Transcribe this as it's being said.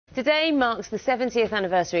Today marks the 70th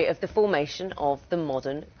anniversary of the formation of the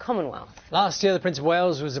modern Commonwealth. Last year, the Prince of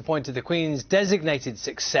Wales was appointed the Queen's designated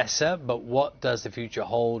successor, but what does the future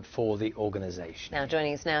hold for the organisation? Now,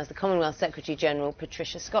 joining us now is the Commonwealth Secretary-General,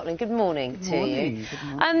 Patricia Scotland. Good morning to you. Good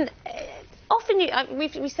morning. Often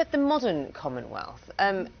we said the modern Commonwealth,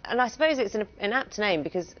 and I suppose it's an apt name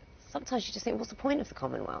because sometimes you just think, what's the point of the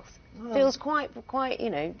Commonwealth? Well, Feels quite,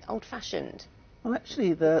 old-fashioned. Well, actually,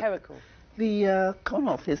 Empirical. The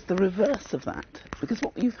Commonwealth is the reverse of that, because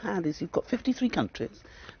what you've had is you've got 53 countries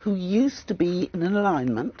who used to be in an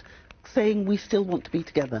alignment saying we still want to be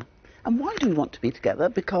together. And why do we want to be together?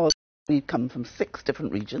 Because we come from 6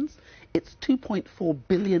 different regions. It's 2.4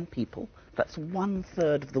 billion people. That's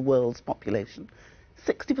 1/3 of the world's population.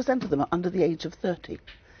 60% of them are under the age of 30.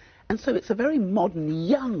 And so it's a very modern,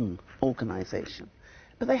 young organisation.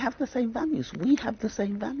 But they have the same values. We have the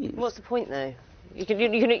same values. What's the point, though? You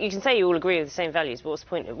can say you all agree with the same values, but what's the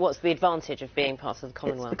point? What's the advantage of being part of the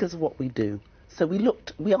Commonwealth? It's because of what we do. So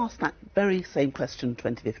we asked that very same question in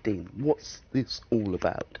 2015. What's this all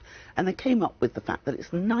about? And they came up with the fact that it's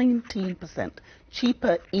 19%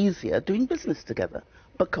 cheaper, easier doing business together.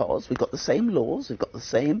 Because we've got the same laws, we've got the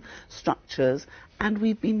same structures, and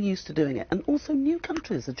we've been used to doing it. And also new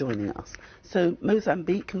countries are joining us. So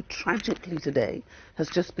Mozambique, who tragically today has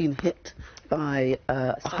just been hit by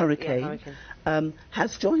a hurricane,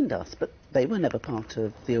 has joined us, but they were never part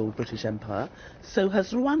of the old British Empire. So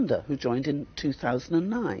has Rwanda, who joined in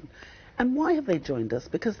 2009. And why have they joined us?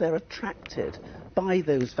 Because they're attracted by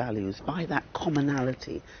those values, by that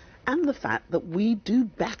commonality, and the fact that we do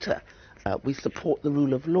better. We support the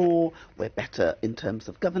rule of law, we're better in terms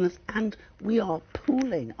of governance, and we are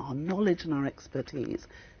pooling our knowledge and our expertise.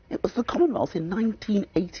 It was the Commonwealth in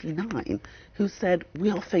 1989 who said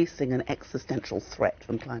we are facing an existential threat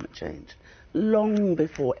from climate change, long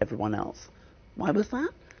before everyone else. Why was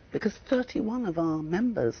that? Because 31 of our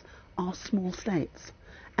members are small states,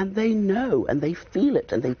 and they know and they feel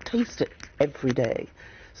it and they taste it every day.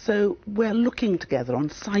 So we're looking together on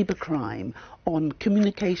cybercrime, on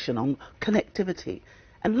communication, on connectivity.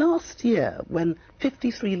 And last year, when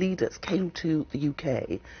 53 leaders came to the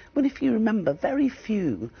UK, when, if you remember, very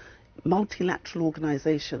few multilateral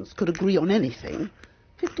organisations could agree on anything,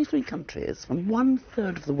 53 countries from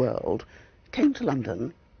 1/3 of the world came to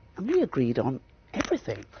London and we agreed on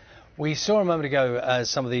everything. We saw a moment ago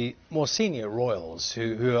some of the more senior royals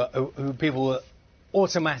who people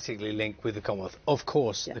automatically link with the Commonwealth. Of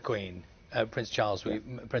course, yes. The Queen, Prince Charles,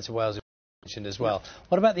 Prince of Wales, we mentioned as well.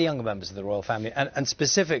 What about the younger members of the royal family, and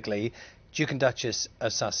specifically Duke and Duchess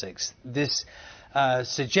of Sussex? This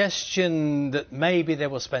suggestion that maybe they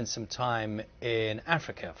will spend some time in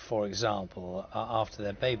Africa, for example, after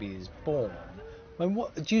their baby is born. I mean,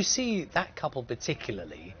 do you see that couple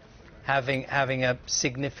particularly having a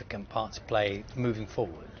significant part to play moving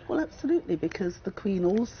forward? Well, absolutely, because the Queen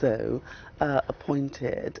also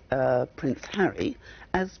appointed Prince Harry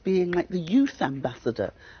as being like the youth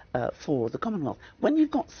ambassador for the Commonwealth. When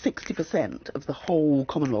you've got 60% of the whole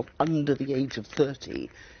Commonwealth under the age of 30,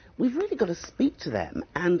 we've really got to speak to them,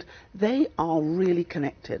 and they are really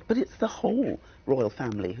connected. But it's the whole royal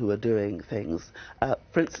family who are doing things.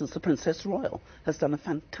 For instance, the Princess Royal has done a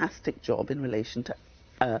fantastic job in relation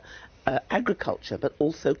to agriculture, but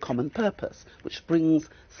also common purpose, which brings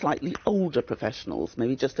slightly older professionals,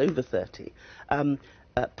 maybe just over 30.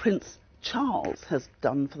 Prince Charles has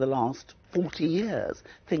done for the last 40 years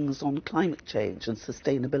things on climate change and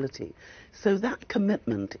sustainability. So that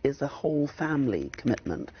commitment is a whole family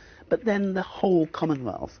commitment. But then the whole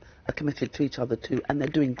Commonwealth are committed to each other too, and they're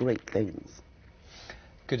doing great things.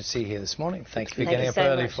 Good to see you here this morning. Thank you for Thank getting you up so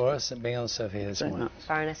early much for us and being on Sophie here this morning.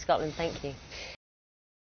 Baroness Scotland, thank you.